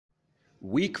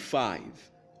Week 5,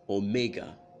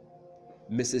 Omega,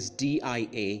 Mrs.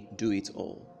 DIA Do It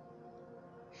All.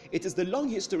 It is the long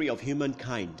history of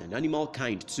humankind and animal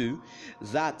kind too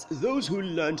that those who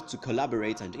learned to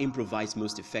collaborate and improvise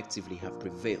most effectively have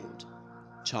prevailed.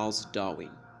 Charles Darwin.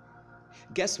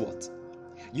 Guess what?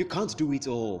 You can't do it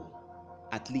all.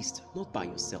 At least, not by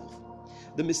yourself.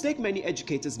 The mistake many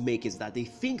educators make is that they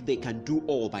think they can do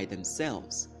all by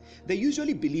themselves. They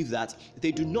usually believe that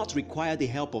they do not require the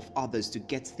help of others to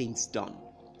get things done.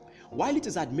 While it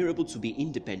is admirable to be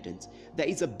independent, there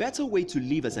is a better way to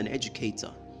live as an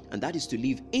educator, and that is to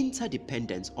live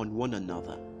interdependent on one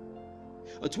another.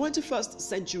 A 21st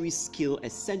century skill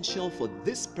essential for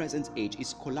this present age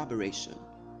is collaboration.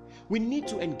 We need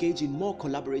to engage in more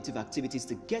collaborative activities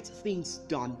to get things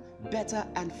done better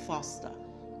and faster.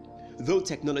 Though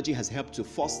technology has helped to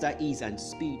foster ease and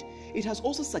speed, it has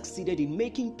also succeeded in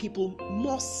making people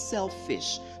more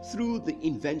selfish through the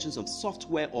inventions of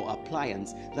software or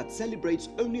appliance that celebrates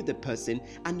only the person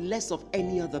and less of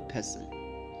any other person.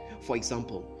 For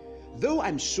example, though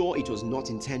I'm sure it was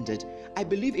not intended, I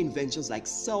believe inventions like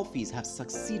selfies have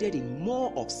succeeded in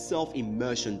more of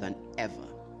self-immersion than ever.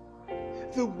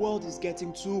 The world is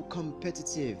getting too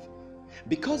competitive.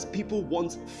 Because people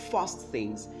want fast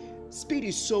things, speed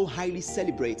is so highly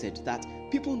celebrated that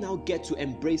people now get to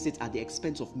embrace it at the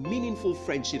expense of meaningful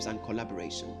friendships and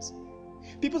collaborations.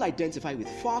 People identify with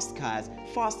fast cars,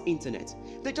 fast internet.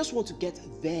 They just want to get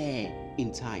there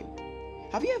in time.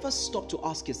 Have you ever stopped to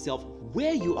ask yourself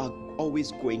where you are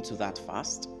always going to that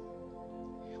fast?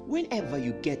 Whenever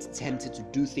you get tempted to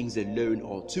do things alone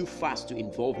or too fast to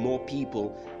involve more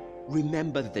people,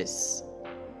 remember this: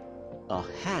 a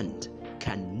hand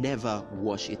can never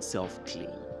wash itself clean.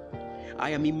 I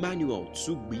am Emmanuel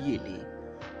Tsugbiyele.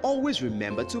 Always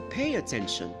remember to pay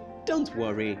attention. Don't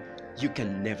worry, you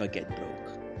can never get broke.